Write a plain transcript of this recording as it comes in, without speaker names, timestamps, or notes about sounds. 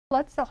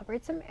Let's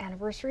celebrate some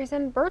anniversaries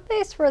and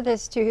birthdays for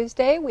this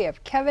Tuesday. We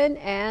have Kevin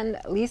and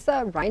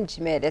Lisa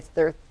Reinschmidt. It's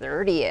their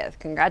 30th.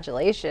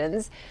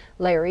 Congratulations.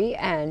 Larry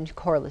and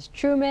Corliss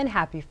Truman,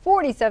 happy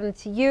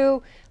 47th to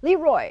you.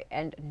 Leroy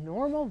and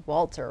Norma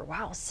Walter,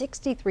 wow,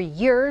 63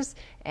 years.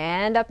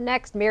 And up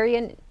next,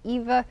 Marion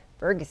Eva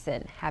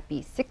Ferguson,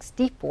 happy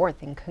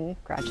 64th and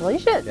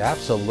congratulations.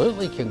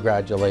 Absolutely,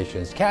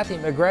 congratulations. Kathy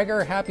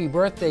McGregor, happy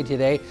birthday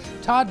today.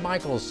 Todd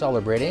Michaels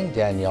celebrating.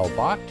 Danielle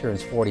Bach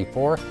turns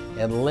 44.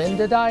 And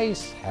Linda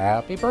Dice,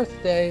 happy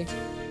birthday.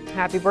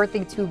 Happy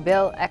birthday to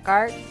Bill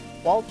Eckhart.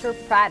 Walter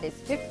Pratt is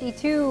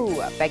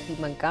 52. Becky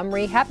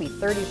Montgomery, happy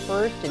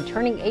 31st. And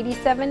turning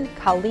 87,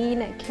 Colleen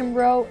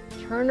Kimbrough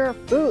Turner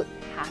Booth.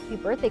 Happy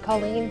birthday,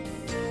 Colleen.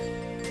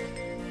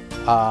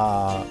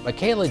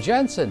 Michaela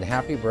Jensen,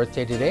 happy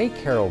birthday today.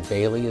 Carol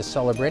Bailey is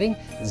celebrating.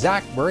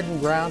 Zach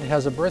Burdenground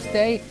has a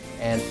birthday.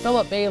 And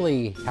Philip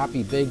Bailey,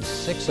 happy big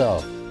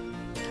 6-0.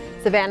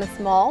 Savannah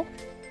Small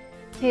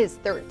is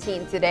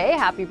 13 today.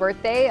 Happy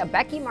birthday.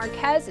 Becky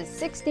Marquez is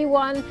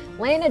 61.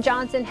 Lana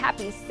Johnson,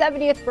 happy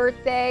 70th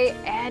birthday.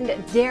 And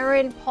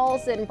Darren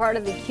Paulson, part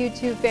of the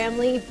Q2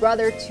 family,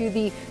 brother to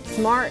the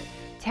smart,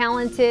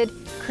 talented,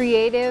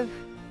 creative,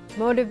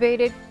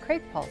 motivated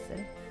Craig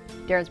Paulson.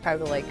 Darren's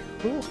probably like,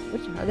 who?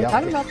 Which are they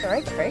talking about? The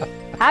right Craig?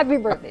 Happy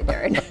birthday,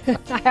 Darren.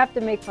 I have to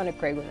make fun of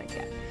Craig when I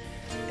can.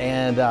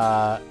 And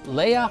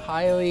Leah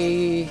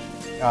Hiley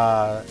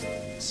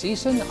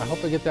Season, I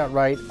hope I get that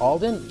right,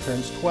 Alden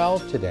turns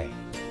 12 today.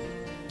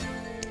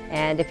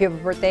 And if you have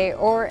a birthday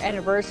or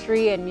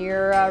anniversary and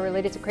you're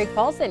related to Craig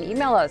Paulson,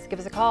 email us, give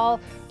us a call,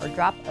 or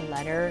drop a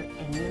letter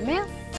in the mail.